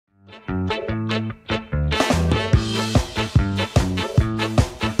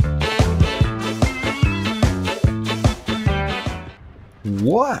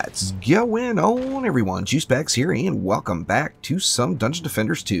What's going on, everyone? Juicebacks here, and welcome back to some Dungeon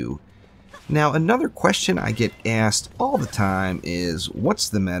Defenders 2. Now, another question I get asked all the time is, what's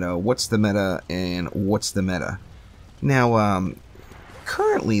the meta, and what's the meta? Now,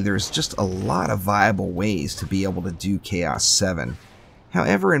 currently there's just a lot of viable ways to be able to do Chaos 7.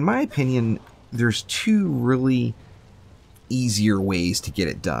 However, in my opinion, there's two really easier ways to get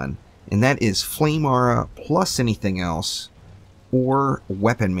it done, and that is Flame Aura plus anything else, or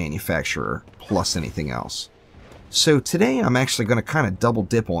Weapon Manufacturer plus anything else. So today I'm actually going to kind of double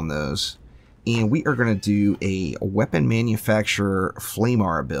dip on those, and we are going to do a Weapon Manufacturer Flame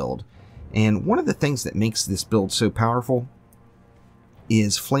Aura build. And one of the things that makes this build so powerful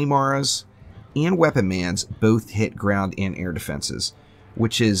is Flame Auras and Weapon Mans both hit ground and air defenses,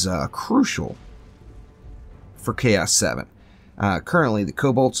 which is crucial for Chaos 7. Currently, the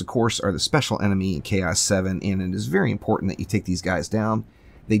Kobolds, of course, are the special enemy in Chaos 7, and it is very important that you take these guys down.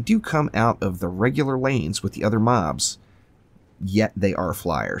 They do come out of the regular lanes with the other mobs, yet they are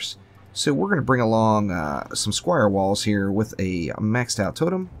flyers. So we're going to bring along some Squire Walls here with a maxed out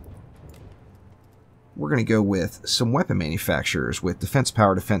totem. We're going to go with some Weapon Manufacturers with Defense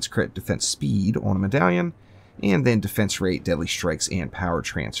Power, Defense Crit, Defense Speed on a medallion, and then Defense Rate, Deadly Strikes, and Power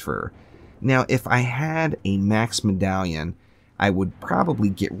Transfer. Now, if I had a max medallion, I would probably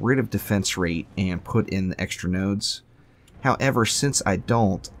get rid of Defense Rate and put in the extra nodes. However, since I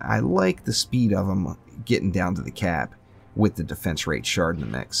don't, I like the speed of them getting down to the cap with the Defense Rate shard in the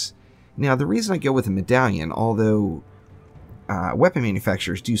mix. Now, the reason I go with a medallion, although Weapon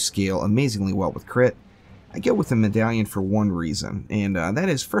Manufacturers do scale amazingly well with crit, I go with a medallion for one reason, and that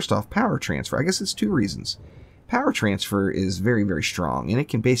is, first off, Power Transfer. I guess it's two reasons. Power Transfer is very, very strong, and it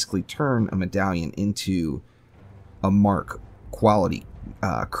can basically turn a medallion into a mark quality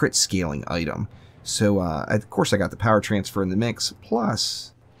crit scaling item. So, of course, I got the Power Transfer in the mix,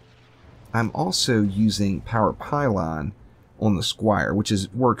 plus I'm also using Power Pylon on the Squire, which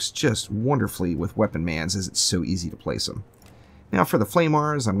works just wonderfully with Weapon Mans, as it's so easy to place them. Now for the Flame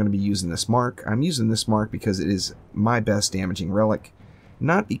Auras, I'm going to be using this mark. I'm using this mark because it is my best damaging relic,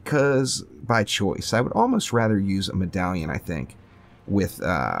 not because by choice. I would almost rather use a medallion, I think, with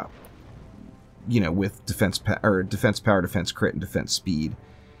with defense power, defense crit, and defense speed,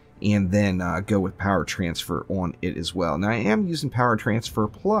 and then go with Power Transfer on it as well. Now I am using Power Transfer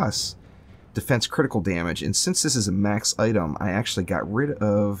plus defense critical damage, and since this is a max item, I actually got rid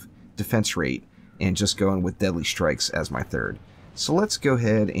of Defense Rate and just going with Deadly Strikes as my third. So let's go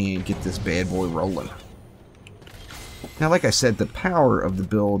ahead and get this bad boy rolling. Now, like I said, the power of the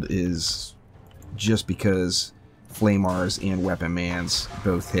build is just because Flame Auras and Weapon Mans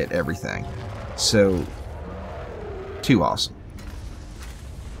both hit everything. So, too awesome.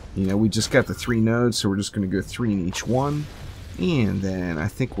 You know, we just got the 3 nodes, so we're just going to go 3 in each one. And then I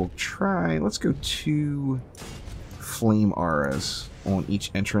think we'll try, let's go 2 Flame Auras on each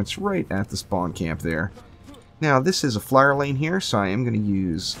entrance right at the spawn camp there. Now, this is a flyer lane here, so I am going to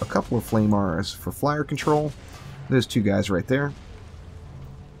use a couple of Flame Auras for flyer control. Those 2 guys right there.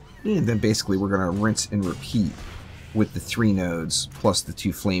 And then basically we're going to rinse and repeat with the 3 nodes plus the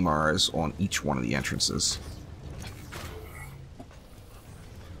 2 Flame Auras on each one of the entrances.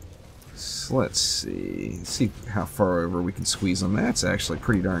 So let's see how far over we can squeeze them. That's actually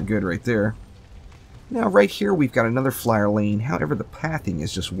pretty darn good right there. Now right here we've got another flyer lane, however the pathing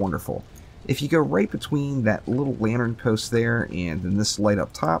is just wonderful. If you go right between that little lantern post there and then this light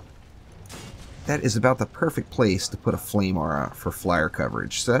up top, that is about the perfect place to put a Flame Aura for flyer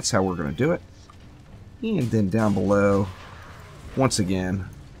coverage. So that's how we're going to do it. And then down below, once again,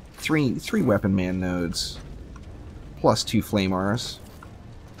 three Weapon Man nodes plus 2 Flame Auras.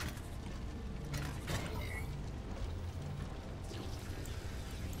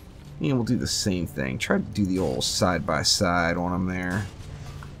 And we'll do the same thing. Try to do the old side-by-side on them there.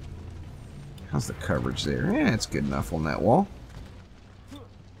 How's the coverage there? Yeah, it's good enough on that wall.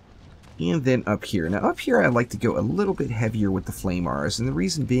 And then up here. Now up here I like to go a little bit heavier with the Flame Auras, and the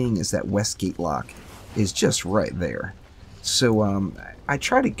reason being is that West Gate Lock is just right there. So I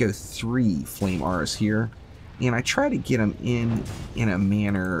try to go 3 Flame Auras here, and I try to get them in a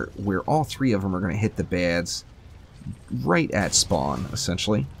manner where all 3 of them are going to hit the bads right at spawn,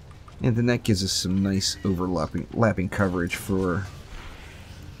 essentially. And then that gives us some nice overlapping coverage for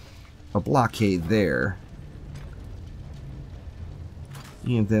a blockade there.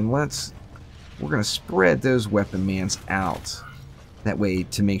 And then we're going to spread those Weapon Mans out. That way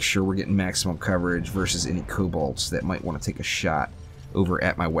to make sure we're getting maximum coverage versus any Kobolds that might want to take a shot over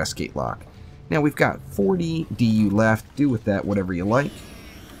at my Westgate lock. Now we've got 40 DU left. Do with that whatever you like.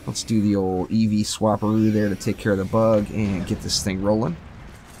 Let's do the old EV swapperoo there to take care of the bug and get this thing rolling.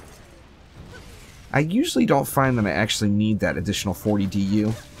 I usually don't find that I actually need that additional 40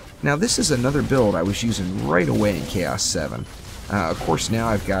 DU. Now this is another build I was using right away in Chaos 7. Of course now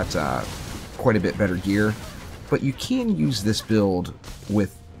I've got quite a bit better gear, but you can use this build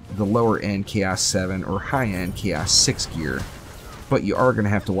with the lower end Chaos 7 or high end Chaos 6 gear, but you are going to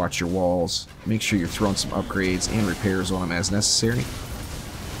have to watch your walls, make sure you're throwing some upgrades and repairs on them as necessary.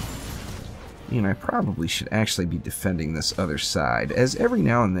 And I probably should actually be defending this other side, as every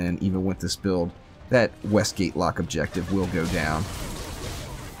now and then, even with this build, that Westgate lock objective will go down.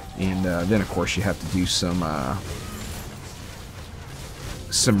 And then of course you have to do some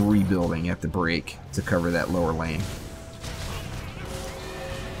rebuilding at the break to cover that lower lane.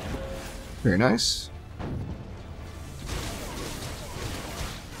 Very nice.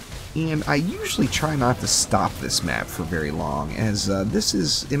 And I usually try not to stop this map for very long, as this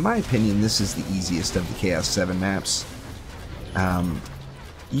is, in my opinion, this is the easiest of the Chaos 7 maps.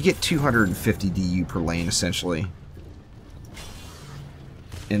 You get 250 DU per lane, essentially.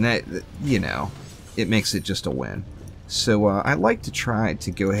 And that, you know, it makes it just a win. So I like to try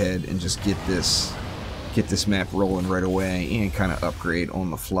to go ahead and just get this map rolling right away and kind of upgrade on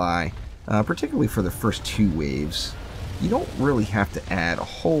the fly, particularly for the first 2 waves. You don't really have to add a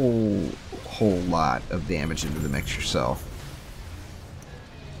whole lot of damage into the mix yourself.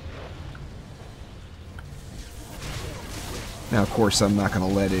 Now, of course, I'm not going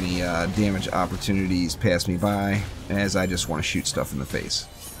to let any damage opportunities pass me by, as I just want to shoot stuff in the face.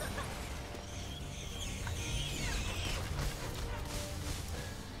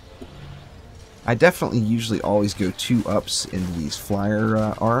 I definitely usually always go 2 ups into these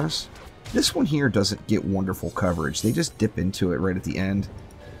flyer R's. This one here doesn't get wonderful coverage. They just dip into it right at the end.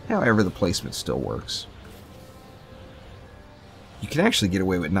 However, the placement still works. You can actually get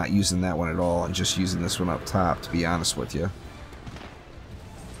away with not using that one at all and just using this one up top, to be honest with you.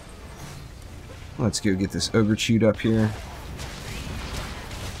 Let's go get this ogre chewed up here.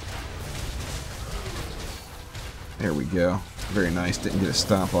 There we go. Very nice. Didn't get a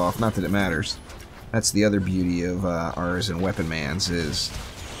stomp off. Not that it matters. That's the other beauty of ours and Weapon Man's, is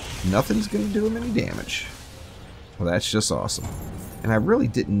nothing's going to do him any damage. Well, that's just awesome. And I really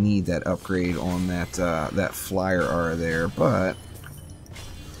didn't need that upgrade on that that flyer R there, but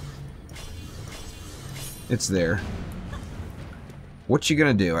it's there. What you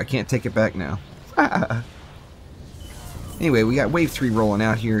gonna do? I can't take it back now. Anyway, we got wave 3 rolling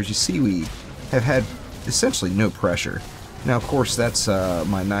out here. As you see, we have had essentially no pressure. Now, of course, that's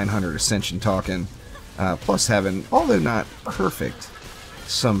my 900 Ascension talking, plus having, although not perfect,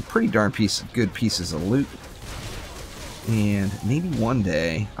 some pretty darn good pieces of loot. And maybe one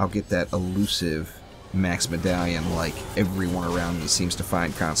day I'll get that elusive max medallion like everyone around me seems to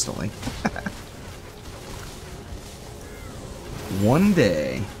find constantly. One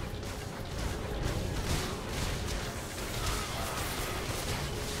day.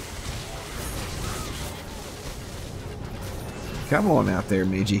 Come on out there,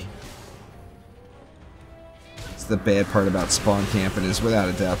 Meiji. It's the bad part about spawn camping, is without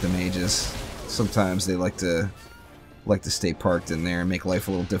a doubt the mages. Sometimes they like to stay parked in there and make life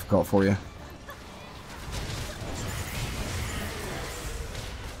a little difficult for you.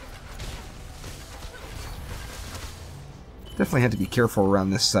 Definitely had to be careful around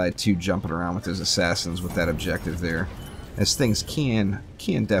this side too, jumping around with those assassins with that objective there, as things can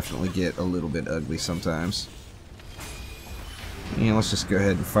definitely get a little bit ugly sometimes. And let's just go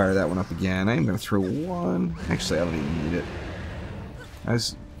ahead and fire that one up again. I am going to throw one. Actually, I don't even need it. I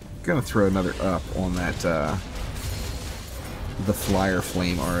was going to throw another up on that the flyer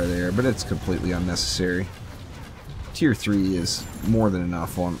flame R there, but it's completely unnecessary. Tier 3 is more than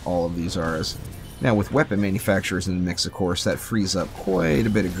enough on all of these R's. Now, with weapon manufacturers in the mix, of course, that frees up quite a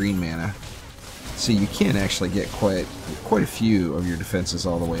bit of green mana. So you can actually get quite a few of your defenses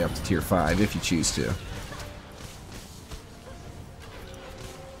all the way up to tier 5 if you choose to.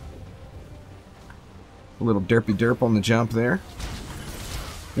 A little derpy derp on the jump there.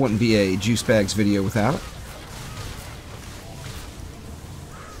 Wouldn't be a Juice Bags video without it.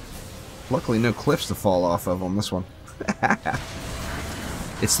 Luckily, no cliffs to fall off of on this one.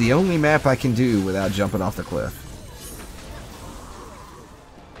 It's the only map I can do without jumping off the cliff.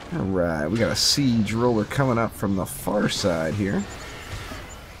 Alright, we got a siege roller coming up from the far side here.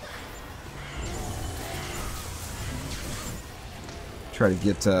 Try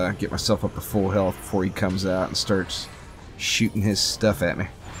to get myself up to full health before he comes out and starts shooting his stuff at me.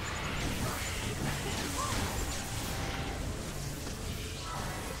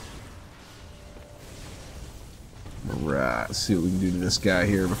 Alright, let's see what we can do to this guy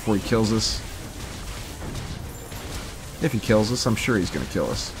here before he kills us. If he kills us, I'm sure he's going to kill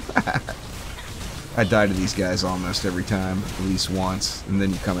us. I die to these guys almost every time, at least once, and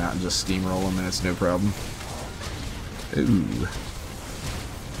then you come out and just steamroll them and it's no problem. Ooh.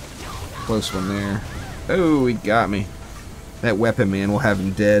 Close one there. Oh, he got me. That weapon man will have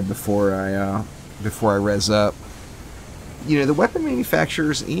him dead before I res up. You know, the weapon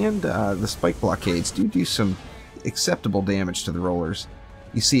manufacturers and the spike blockades do some acceptable damage to the rollers.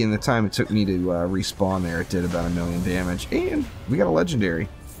 You see, in the time it took me to respawn there, it did about 1 million damage. And we got a legendary.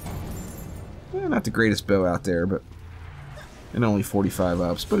 Well, not the greatest bow out there, but... and only 45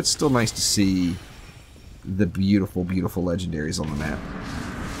 ups. But it's still nice to see the beautiful, beautiful legendaries on the map.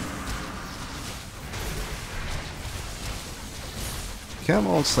 Come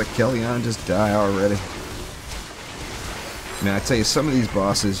on, it's like Kellyanne, just die already. Now, I tell you, some of these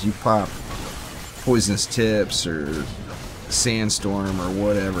bosses, you pop poisonous tips or sandstorm or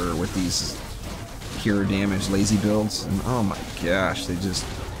whatever with these pure damage lazy builds, and oh my gosh, they just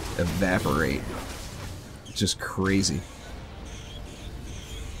evaporate. It's just crazy.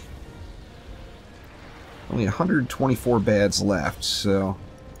 Only 124 bads left, so,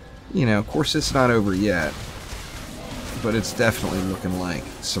 you know, of course it's not over yet, but it's definitely looking like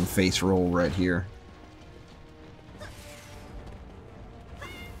some face roll right here.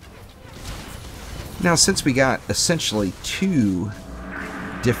 Now, since we got essentially 2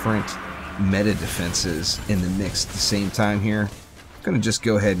 different meta defenses in the mix at the same time here, I'm going to just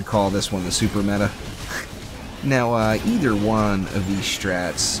go ahead and call this one the super meta. Now, either one of these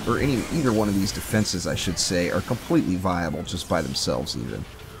strats, or either one of these defenses, I should say, are completely viable just by themselves even.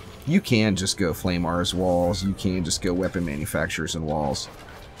 You can just go Flamears walls, you can just go weapon manufacturers and walls.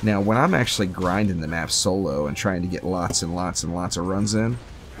 Now, when I'm actually grinding the map solo and trying to get lots and lots and lots of runs in,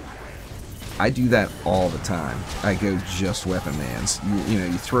 I do that all the time. I go just weapon mans. You know,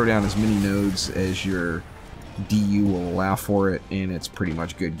 you throw down as many nodes as your DU will allow for it, and it's pretty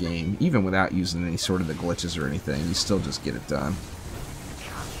much good game. Even without using any sort of the glitches or anything, you still just get it done.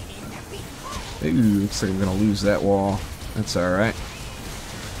 Ooh, looks like I'm going to lose that wall. That's alright.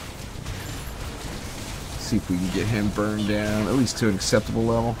 See if we can get him burned down, at least to an acceptable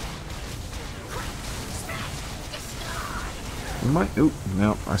level. We might... oop,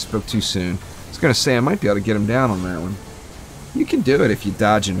 no, I spoke too soon. I was going to say I might be able to get him down on that one. You can do it if you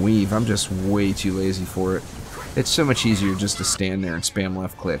dodge and weave. I'm just way too lazy for it. It's so much easier just to stand there and spam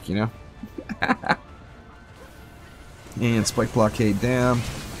left click, you know? And spike blockade down.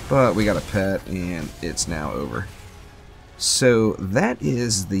 But we got a pet, and it's now over. So that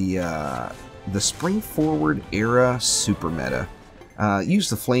is the Spring Forward era super meta. Use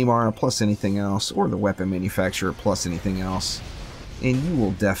the Flamear plus anything else, or the weapon manufacturer plus anything else, and you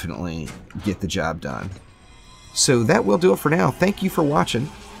will definitely get the job done. So that will do it for now. Thank you for watching.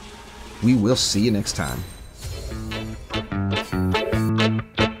 We will see you next time.